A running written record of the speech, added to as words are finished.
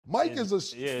Mike is a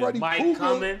Freddy Mike Krueger.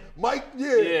 coming. Mike,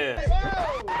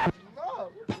 yeah.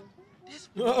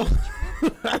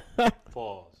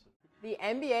 Pause. The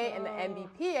NBA and the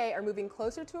NBPA are moving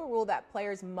closer to a rule that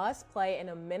players must play in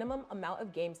a minimum amount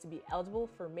of games to be eligible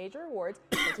for major awards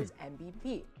such as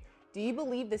MVP. Do you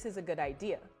believe this is a good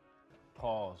idea?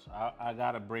 Pause. I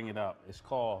gotta bring it up. It's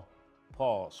called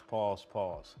pause.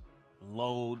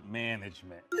 Load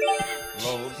management.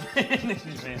 Load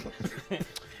management.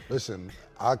 Listen,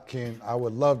 I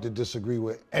would love to disagree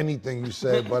with anything you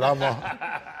said, but I'm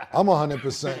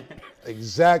 100%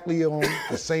 exactly on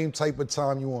the same type of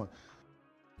time you on.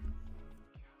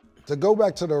 To go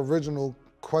back to the original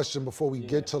question before we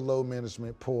get to load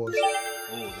management, pause.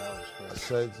 Oh, that was crazy. I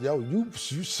said, yo, you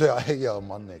said, hey, yo,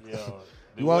 my nigga. Yo,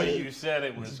 the way you said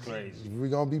it was crazy. We're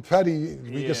gonna be petty.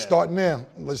 We can start now.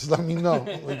 Let me know.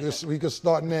 we can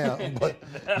start now. But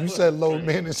you said load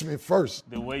management first.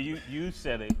 The way you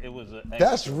said it, it was an extra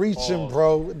That's reaching, pause.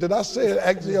 bro. Did I say it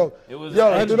extra? Yo, It was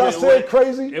did I say it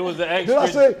crazy? It was an extra. Did I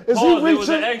say, is he pause. reaching? It was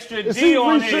an extra Is D he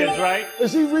on reaching? his, right?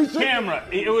 Is he reaching? Camera.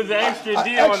 It was an extra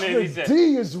D An on it. He extra said.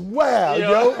 D is wild,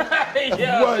 yo.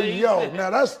 Yo, now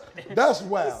that's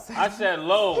wild. I said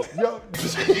load. Yo,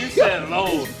 You said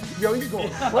load. Yo, he's going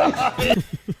crazy.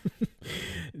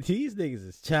 These niggas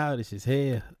is childish as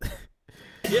hell.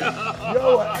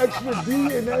 Yo, an extra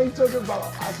D, and now he talking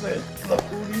about, I said, look,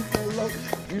 he said, look,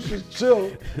 you should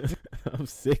chill. I'm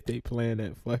sick they playing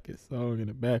that fucking song in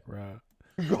the background.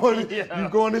 You going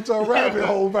into a rabbit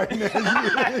hole right now.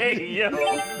 Hey, yo.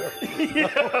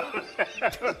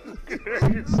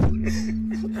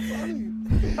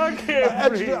 I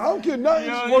can't breathe. I don't care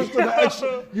nothing worse than the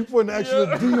extra. You put an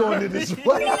extra D on it as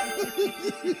well.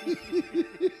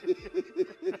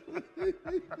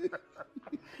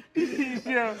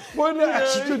 Put an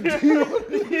extra D on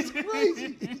it is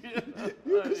crazy.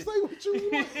 You can say what you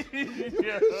want. You can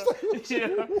say what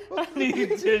you want. I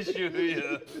need tissue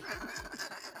here.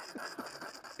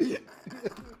 Yo.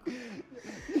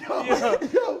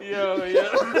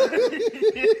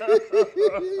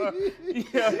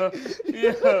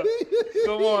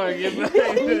 Come on, get back to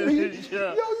this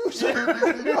show.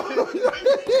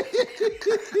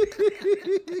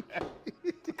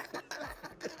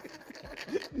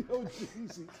 Yo,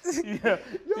 Jeezy.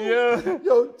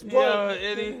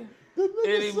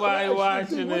 Anybody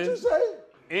watching What you this? say?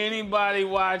 Anybody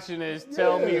watching this,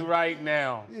 tell me right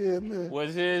now. Yeah, man.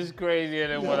 Was his crazier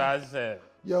than what I said?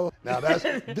 Yo, now that's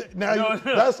That's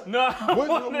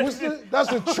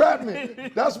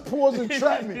entrapment. That's pause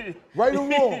entrapment. Right or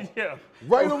wrong? Yeah.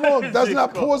 Right or wrong? That's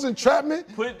not pause entrapment.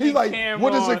 He's like,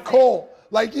 what is it called?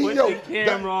 Like, Put the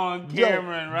camera on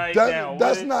Cameron right now.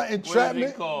 That's not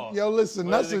entrapment. Called? Yo, listen,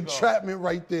 that's entrapment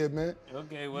right there, man.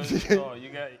 Okay, what's it called?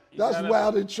 That's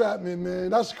wild entrapment,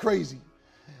 man. That's crazy.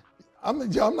 I'm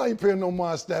not even paying no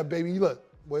mind to that, baby. Look,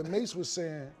 what Mase was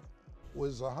saying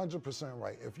was 100%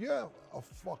 right. If you're a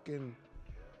fucking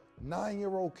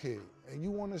 9-year-old kid and you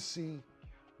want to see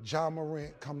John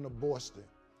Morant come to Boston,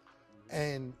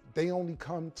 and they only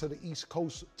come to the East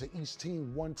Coast, to East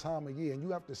Team one time a year, and you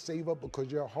have to save up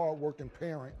because you're a hard-working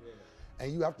parent,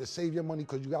 and you have to save your money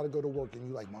because you got to go to work, and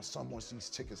you're like, my son wants these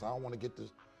tickets. I don't want to get the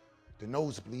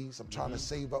nosebleeds. I'm trying to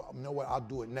save up. You know what? I'll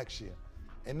do it next year.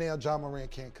 And now John Morant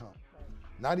can't come.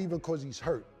 Not even because he's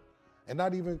hurt, and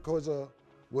not even because of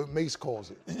what Mase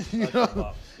calls it. You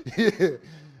know? Yeah.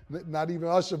 Not even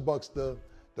Usher Bucks, the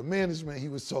management he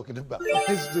was talking about.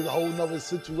 It's just a whole nother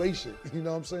situation. You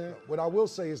know what I'm saying? What I will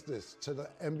say is this to the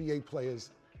NBA players,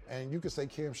 and you can say,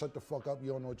 Cam, shut the fuck up.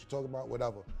 You don't know what you're talking about,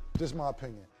 whatever. Just my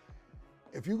opinion.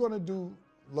 If you're gonna do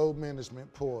load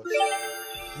management, pause,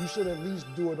 you should at least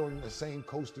do it on the same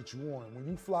coast that you on. When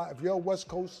you fly, if you're a West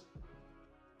Coast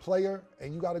player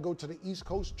and you got to go to the East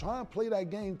Coast, try and play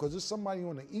that game because there's somebody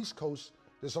on the East Coast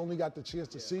that's only got the chance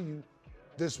to see you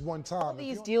this one time. All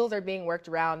these deals are being worked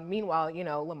around. Meanwhile, you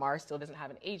know, Lamar still doesn't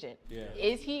have an agent. Yeah.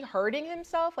 Is he hurting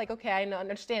himself? Like, okay, I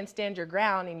understand, stand your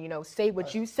ground and, you know, say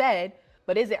what you said,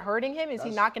 but is it hurting him? Is he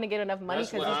not going to get enough money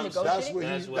because he's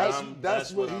negotiating?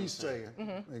 That's what he's saying.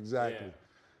 Mm-hmm. Exactly. Yeah.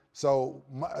 So,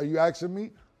 are you asking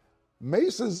me?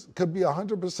 Mase could be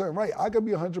 100% right. I could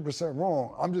be 100%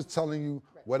 wrong. I'm just telling you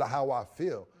how I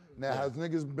feel. Now, has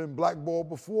niggas been blackballed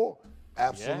before?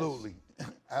 Absolutely. Yes.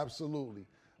 Absolutely.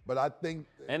 But I think...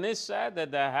 And it's sad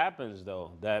that that happens,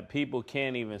 though, that people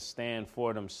can't even stand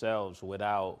for themselves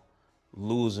without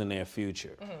losing their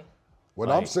future. Mm-hmm. What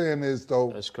I'm saying is,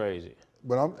 though... That's crazy.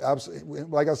 But I'm absolutely,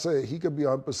 like I said, he could be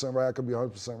 100% right, I could be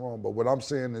 100% wrong. But what I'm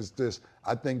saying is this,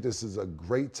 I think this is a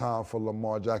great time for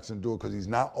Lamar Jackson to do it because he's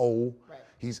not old. Right.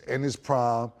 He's in his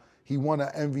prime. He won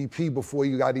an MVP before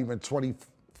he got even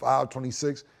 25,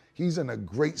 26. he's in a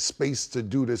great space to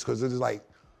do this because it's like,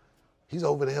 he's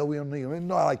over there, we don't need him. You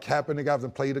know, like Kaepernick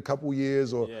hasn't played a couple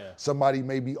years or somebody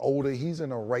may be older. He's in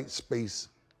the right space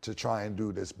to try and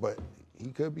do this, but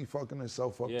he could be fucking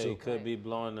himself up too. Yeah, he could be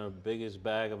blowing the biggest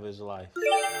bag of his life.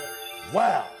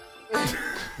 Wow.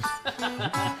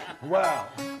 Wow.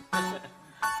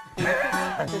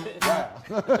 Wow.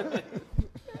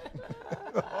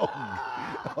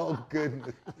 Oh,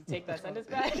 goodness. You take that sentence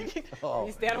back. You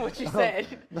stand on what you said.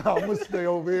 No, I'm gonna stay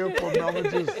over here for now. I'm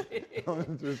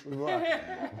just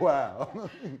wow.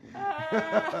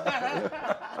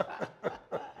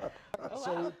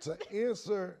 So to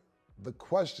answer the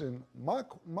question,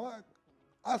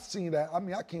 I seen that. I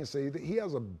mean, I can't say that he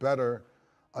has a better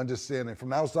understanding from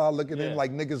the outside looking in,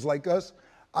 like niggas like us.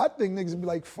 I think niggas be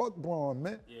like, fuck Braun,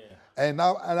 man. Yeah. And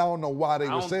I don't know why they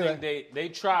would say that. I don't think they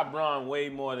try Braun way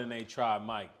more than they try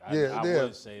Mike. I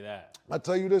would say that. I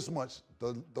tell you this much: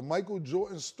 the Michael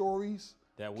Jordan stories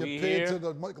that we compared to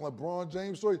the LeBron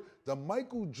James stories, the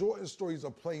Michael Jordan stories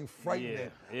are plain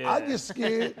frightening. Yeah. I get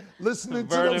scared listening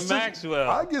to them. Maxwell.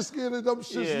 I get scared of them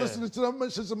shits listening to them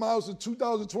shits in my house in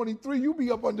 2023. You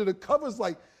be up under the covers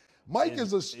like Mike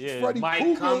is a Freddy Mike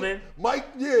Krueger. coming. Mike,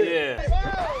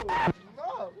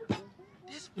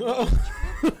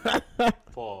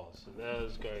 Pause. That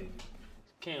was crazy.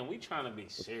 Ken, we trying to be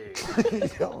serious.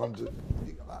 Yo, I'm just,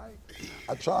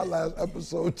 I tried last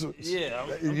episode to. Yeah,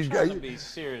 I'm trying to be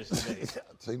serious today.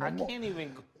 I can't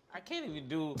even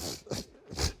do.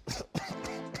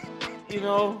 You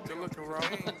know,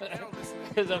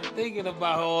 because I'm thinking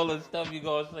about all the stuff you're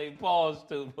gonna say pause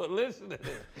to. But listen to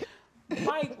this.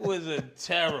 Mike was a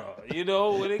terror, you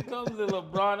know. When it comes to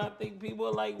LeBron, I think people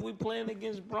are like, we playing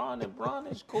against Bron, and Bron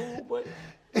is cool, but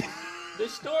the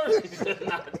story is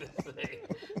not the same.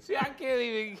 See, I can't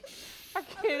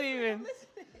even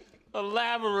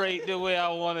elaborate the way I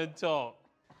want to talk.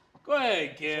 Go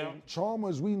ahead, Kim.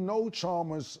 Chalmers, we know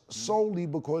Chalmers solely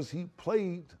because he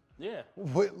played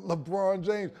with LeBron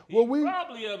James. He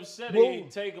probably upset he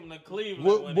didn't take him to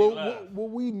Cleveland when he left. Will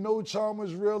we know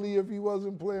Chalmers really if he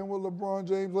wasn't playing with LeBron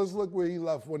James? Let's look where he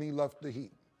left when he left the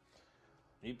Heat.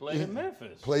 He played in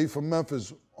Memphis. Played for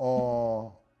Memphis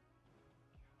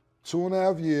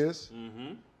 2.5 years.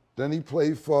 Mm-hmm. Then he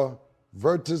played for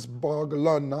Virtus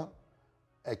Barcelona.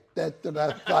 Estes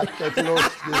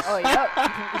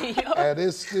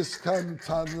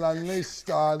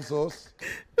Cantanlanistas,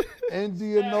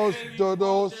 Indianos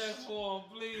Dodos,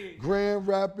 Grand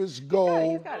Rapids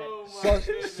Gold,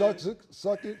 Sussex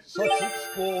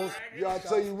Falls. Yeah, I'll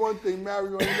tell you one thing,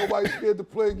 Mario, ain't nobody scared to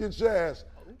play against your ass.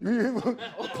 You even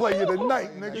play it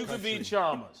tonight, nigga. You could beat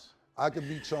Chalmers. I could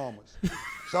beat Chalmers.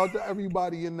 Shout out to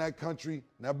everybody in that country.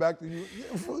 Now back to you.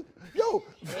 Yo,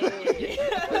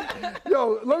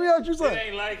 let me ask you something. It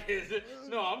ain't like his.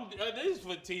 No, this is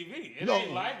for TV. It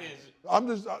ain't like his. I'm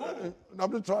just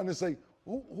trying to say,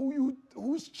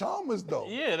 who's Chalmers though?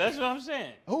 Yeah, that's what I'm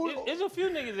saying. There's a few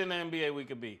niggas in the NBA we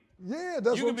could beat. Yeah,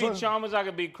 that's you what could beat Chalmers. I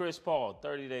could beat Chris Paul.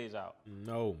 30 days out.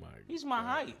 No, my. He's my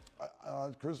height.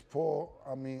 Chris Paul.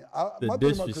 I mean, the my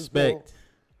disrespect. thing about Chris Paul,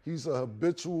 he's a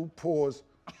habitual pause.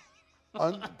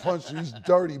 Punch, he's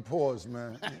dirty pause,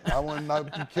 man. I want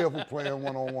not be careful playing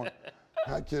one-on-one.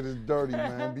 That kid is dirty,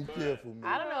 man. Be careful,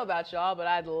 man. I don't know about y'all, but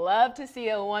I'd love to see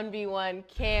a 1v1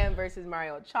 Cam versus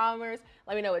Mario Chalmers.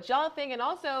 Let me know what y'all think. And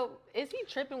also, is he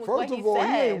tripping with what he said? First of all,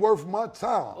 he ain't worth my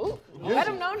time. Ooh, let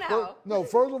him know now.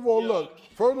 First of all, look.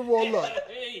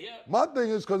 My thing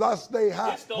is because I stay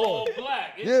hot. It's the all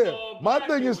black. My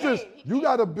thing is this. You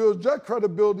got to build your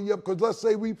credibility up because let's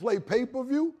say we play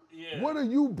pay-per-view. What do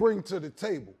you bring to the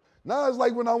table? Now it's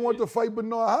like when I wanted to fight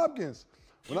Bernard Hopkins.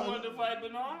 You wanted to fight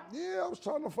Bernard? Yeah, I was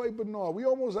trying to fight Bernard. We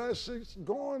almost had shit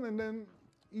going, and then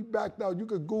he backed out. You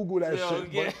could Google that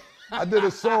shit. But I did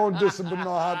a song dissing Bernard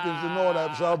Hopkins and all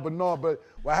that. Shout out Bernard. But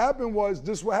what happened was,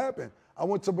 this what happened. I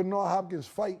went to Bernard Hopkins'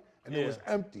 fight, and it was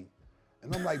empty.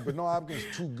 And I'm like, Bernard Hopkins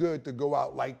too good to go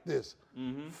out like this.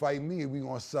 Mm-hmm. Fight me, we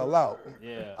gonna sell out.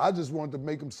 Yeah. I just wanted to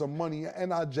make him some money,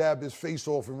 and I jab his face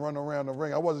off and run around the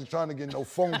ring. I wasn't trying to get no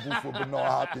phone booth with Bernard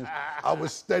Hopkins. I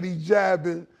was steady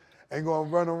jabbing and gonna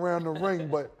run around the ring,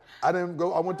 but I didn't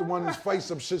go. I went to one of his fights,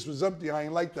 some shit was empty. I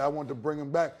ain't like that. I wanted to bring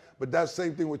him back. But that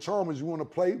same thing with Chalmers. You wanna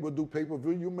play, we'll do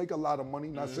pay-per-view. You'll make a lot of money.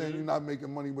 Not saying you're not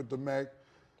making money with the Mac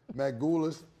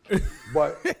Goulas,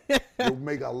 but you'll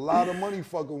make a lot of money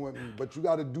fucking with me. But you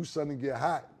gotta do something to get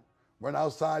hot. Run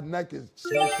outside naked,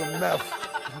 smoke some meth.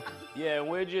 Yeah,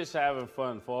 we're just having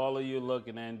fun. For all of you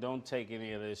looking in, don't take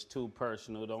any of this too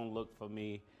personal. Don't look for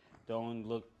me. Don't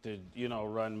look to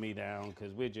run me down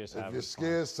because we're just having fun. If you're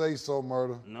scared, say so,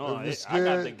 Murder. No, if you're I scared,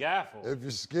 got the gaffle. If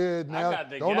you're scared now,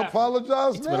 don't gaffle.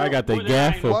 apologize now. But I got the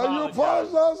gaffle. Why are you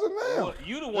apologizing now? Well,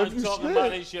 you the one talking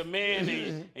about it's your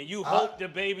man and you hope the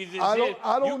baby's his. I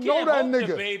don't know that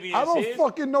nigga. I don't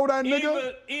fucking know that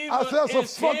nigga. I said that's a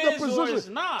fucked up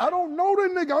position. I don't know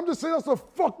that nigga. I'm just saying that's a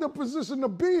fucked up position to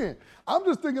be in. I'm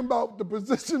just thinking about the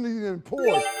position he's in.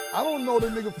 Pause. I don't know the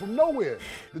nigga from nowhere.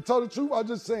 To tell the truth, I'm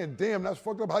just saying, damn, that's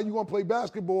fucked up. How you gonna play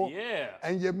basketball? Yeah.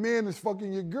 And your man is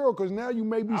fucking your girl, because now you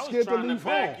may be scared to leave home. I was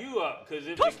trying to back you up, because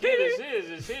if the kid is his,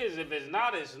 it's his. If it's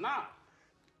not, it's not.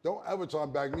 Don't ever try to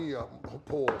back me up.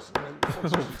 Pause.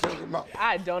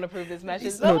 I don't approve this message.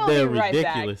 It's so damn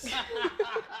ridiculous.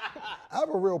 I have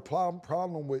a real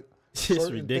problem with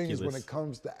certain things when it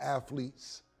comes to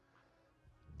athletes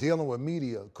dealing with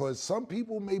media, because some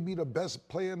people may be the best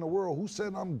player in the world. Who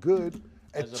said I'm good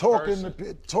at talking to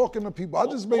people? I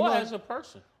just made as a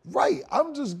person. Right.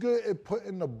 I'm just good at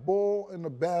putting the ball in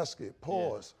the basket.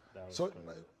 Pause.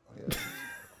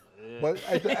 But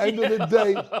at the end of the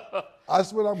day,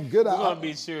 that's what I'm good at. We're gonna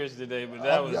be serious today, but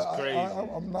that was crazy.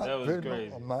 I'm not. That was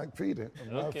crazy. I'm not feeding.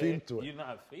 I'm not feeding to it. You're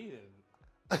not feeding.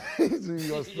 So you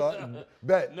gonna start?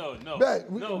 Bet. No.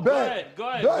 Bet. No. Bet. Go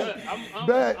ahead.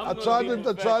 Bet. I'm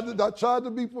I tried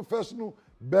to be professional.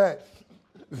 Bet.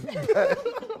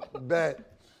 Bet.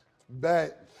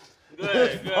 Go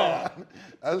ahead.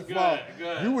 That's fine.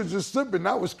 You was just sipping.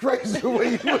 That was crazy the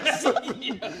way you was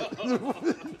sipping.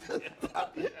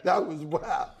 That was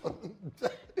wild.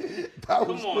 That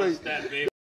was crazy. Stat, baby.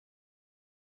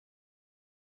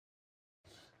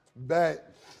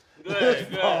 Bet. Go ahead.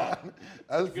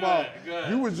 That's fine.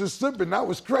 You was just sipping. That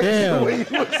was crazy the way you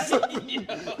was sipping.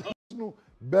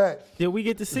 Bet. Did we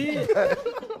get to see it?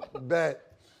 Bet.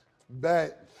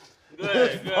 Go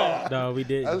ahead. No, we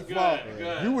didn't. That's fine.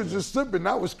 You was just sipping.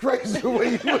 That was crazy the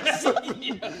way you was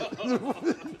sipping.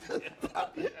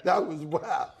 That was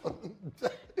wild.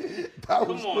 That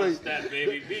was crazy. Stat,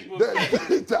 baby.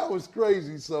 That was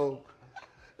crazy. So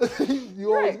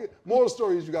you always more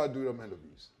stories. You gotta do them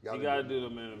interviews. You gotta do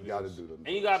them interviews. You gotta do them.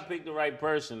 And you gotta pick the right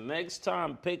person. Next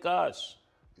time, pick us.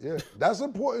 Yeah, that's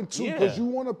important too, because you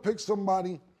want to pick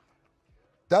somebody.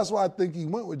 That's why I think he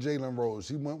went with Jalen Rose.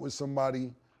 He went with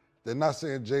somebody. They're not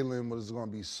saying Jalen was going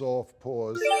to be soft,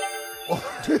 pause.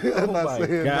 I'm not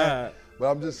saying that.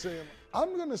 But I'm just saying,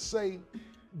 I'm going to say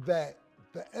that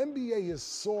the NBA is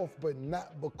soft, but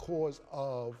not because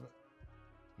of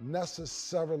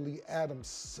necessarily Adam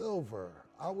Silver.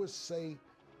 I would say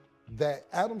that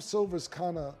Adam Silver's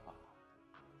kind of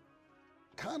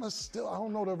still, I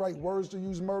don't know the right words to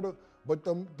use, Murder, but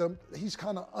he's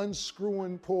kind of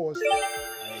unscrewing, pause.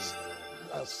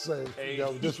 I say,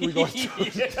 this we going to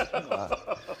do.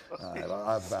 All right,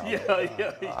 I bow.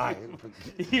 Yeah.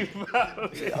 You bow.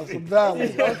 That's a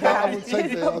valid. I would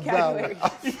take that as valid.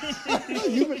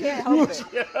 You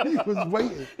was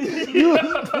waiting.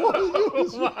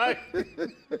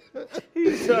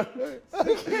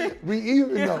 We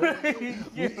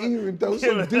even though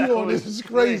some D on this is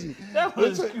crazy. That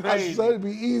was crazy. I said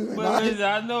we even. But listen,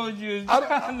 I know what you was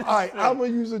trying to say. All right, I'm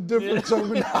going to use a different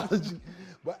terminology.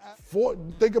 But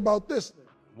think about this.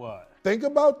 What? Think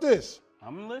about this.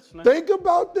 I'm listening. Think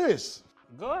about this.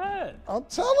 Go ahead. I'm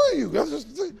telling you.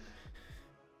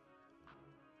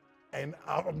 And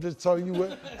I'm just telling you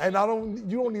what, and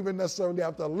you don't even necessarily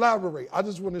have to elaborate. I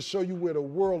just want to show you where the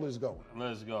world is going.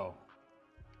 Let's go.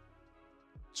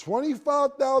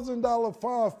 $25,000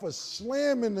 fine for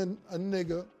slamming a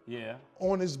nigga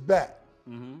on his back.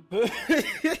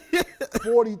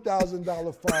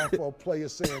 $40,000 fine for a player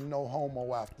saying no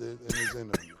homo after in his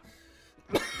interview.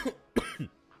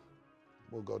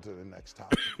 We'll go to the next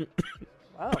topic.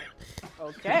 Oh,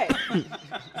 okay.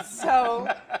 So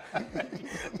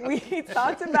we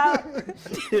talked about.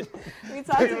 You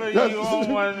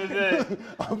on one today.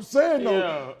 I'm saying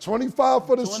though, 25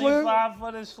 for the slam. 25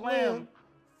 for the slam.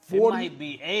 40. It might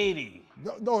be 80.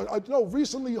 No.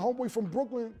 Recently, homeboy from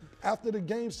Brooklyn after the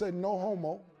game said no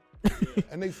homo.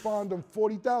 And they fined him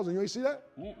 $40,000. You ain't see that?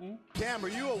 Cam, are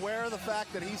you aware of the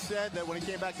fact that he said that when he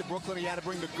came back to Brooklyn, he had to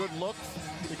bring the good looks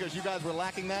because you guys were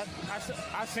lacking that?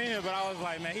 I seen it, but I was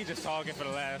like, man, he just talking for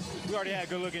the last. We already had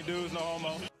good-looking dudes, no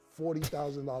homo.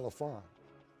 $40,000 fine.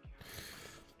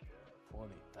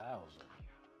 40,000.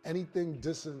 Anything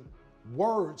dissing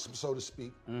words, so to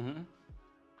speak,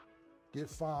 get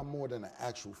fined more than an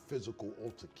actual physical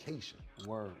altercation.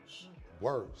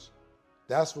 Words.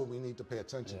 That's what we need to pay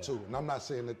attention to. And I'm not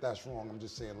saying that that's wrong. I'm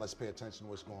just saying let's pay attention to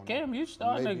what's going on. Cam, you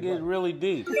starting to get really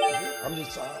deep.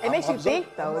 It makes you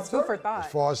think, though. It's food for thought.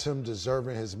 As far as him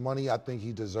deserving his money, I think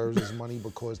he deserves his money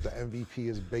because the MVP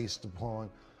is based upon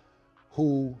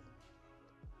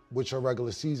what your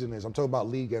regular season is. I'm talking about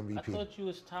league MVP. I thought you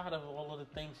was tired of all of the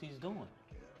things he's doing.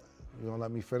 You gonna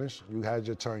let me finish? You had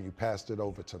your turn. You passed it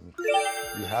over to me.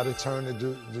 You had a turn to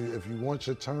do. If you want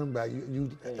your turn back,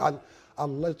 I'll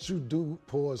let you do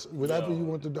pause whatever you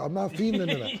want to do. I'm not feeding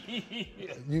into that.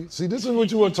 You see, this is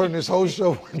what you want to turn this whole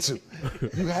show into.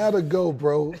 You had to go,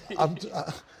 bro.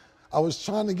 I was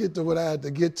trying to get to what I had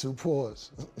to get to.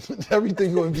 Pause.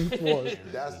 Everything going to be paused.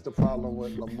 That's the problem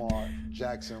with Lamar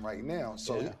Jackson right now.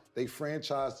 So they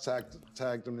franchise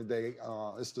tagged him today.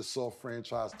 It's the soft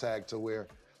franchise tag, to where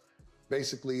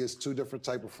basically it's two different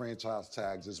type of franchise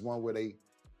tags. There's one where they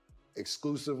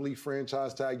exclusively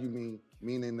franchise tag you,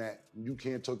 meaning that you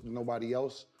can't talk to nobody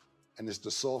else. And it's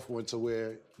the soft one, to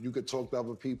where you could talk to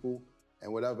other people,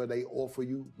 and whatever they offer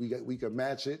you, we could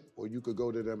match it, or you could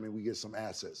go to them and we get some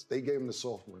assets. They gave him the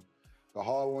soft one. The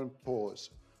hard one,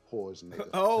 pause, nigga.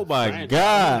 Oh my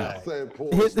God. I said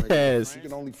pause, nigga. You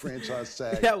can only franchise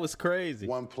tag that was crazy.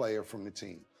 one player from the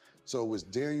team. So it was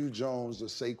Daniel Jones or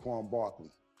Saquon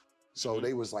Barkley. So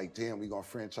they was like, damn, we gonna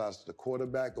franchise the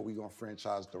quarterback, or we gonna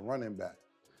franchise the running back?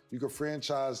 You could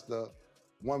franchise the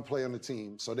one player on the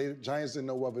team. So the Giants didn't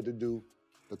know whether to do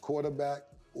the quarterback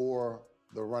or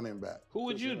the running back. Who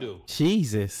would you do?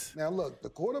 Jesus. Now look, the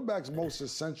quarterback's most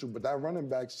essential, but that running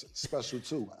back's special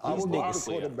too. I would go with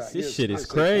the quarterback. This shit is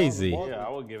crazy. Yeah, I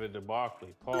would give it to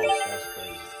Barkley. Pause. That's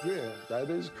crazy. Yeah, that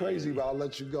is crazy, but I'll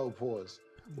let you go. Pause.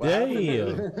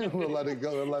 Damn. We'll let it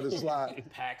go and let it slide.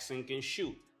 Paxson can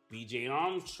shoot. B.J.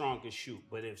 Armstrong can shoot.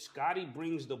 But if Scotty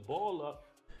brings the ball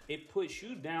up, it puts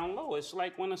you down low. It's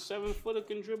like when a 7-footer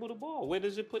can dribble the ball. Where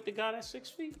does it put the guy at 6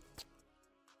 feet?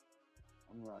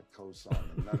 I'm not co-signing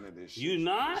none of this shit. You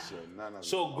not? None of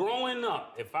So growing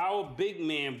up, if our big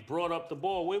man brought up the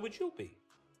ball, where would you be?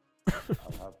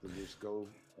 I'll have to just go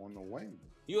on the wing.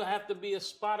 You have to be a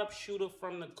spot-up shooter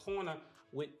from the corner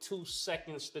with 2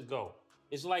 seconds to go.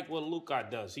 It's like what Luka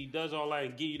does. He does all that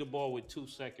and give you the ball with 2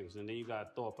 seconds, and then you got to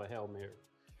throw up a Hail Mary.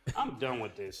 I'm done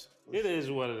with this. It is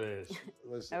what it is.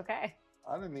 Listen, Okay.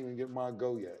 I didn't even get my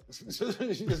go yet.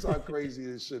 Just how crazy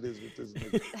this shit is with this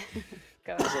nigga.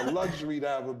 It's a luxury to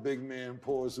have a big man,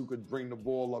 pause, who could bring the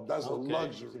ball up. That's a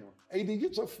luxury. AD,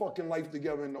 get your fucking life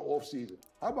together in the offseason.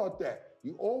 How about that?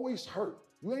 You always hurt.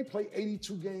 You ain't played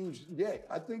 82 games yet.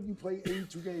 I think you played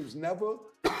 82 games. Never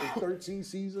in 13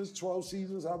 seasons, 12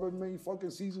 seasons, however many fucking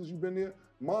seasons you've been there.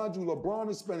 Mind you, LeBron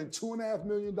is spending $2.5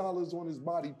 million on his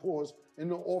body, pause, in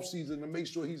the offseason to make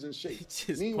sure he's in shape.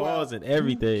 Just pausing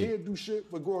everything. You can't do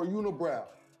shit but grow a unibrow.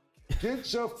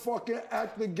 Get your fucking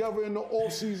act together in the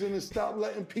offseason and stop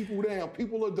letting people down.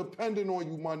 People are dependent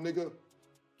on you, my nigga.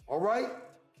 All right?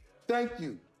 Thank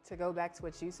you. To go back to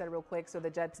what you said real quick, so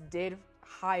the Jets did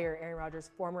hire Aaron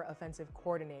Rodgers' former offensive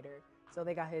coordinator. So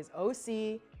they got his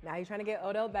OC. Now he's trying to get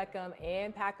Odell Beckham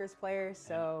and Packers players.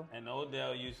 So and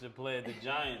Odell used to play at the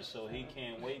Giants, so he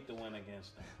can't wait to win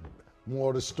against them. More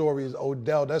of the story is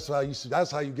Odell. That's how you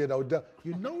get Odell.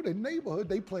 You know the neighborhood.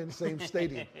 They play in the same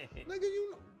stadium. Nigga,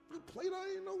 you play down,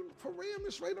 you know,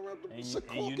 Paramus right around the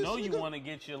Secaucus, and you know nigga. you want to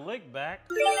get your lick back.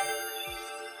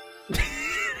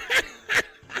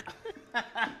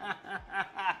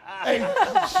 Hey,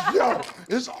 yo,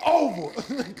 it's over.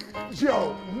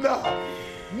 Yo, nah.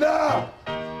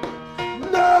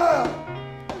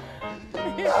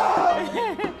 Yo.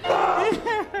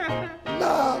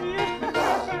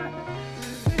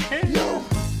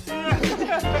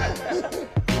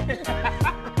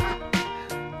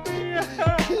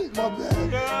 My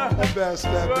bad,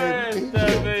 Snap Baby.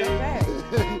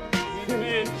 He's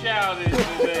being childish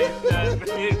today, Snap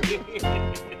Baby.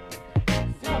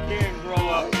 Can't grow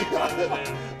up because of this.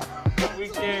 We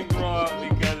can't grow up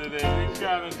because of this. We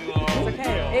trying to do all it's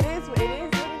okay. It is what it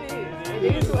is. It is what it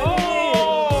is.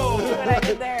 See what I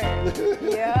did there?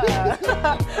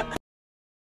 Yeah.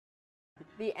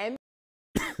 The end.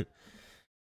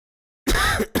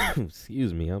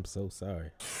 Excuse me, I'm so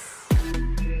sorry.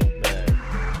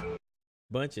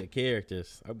 Bunch of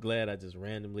characters. I'm glad I just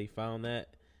randomly found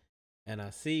that. And I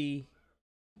see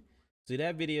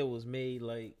that video was made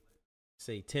like,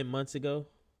 say 10 months ago,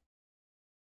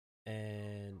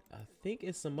 and I think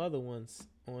it's some other ones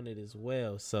on it as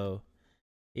well. So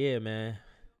yeah, man.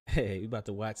 Hey, we about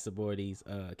to watch some more of these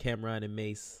Cameron and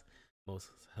Mase most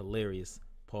hilarious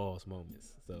pause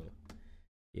moments. So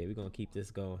yeah, we're gonna keep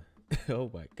this going. Oh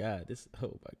my god, this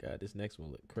next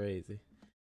one look crazy.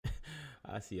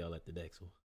 I'll see y'all at the next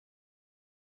one.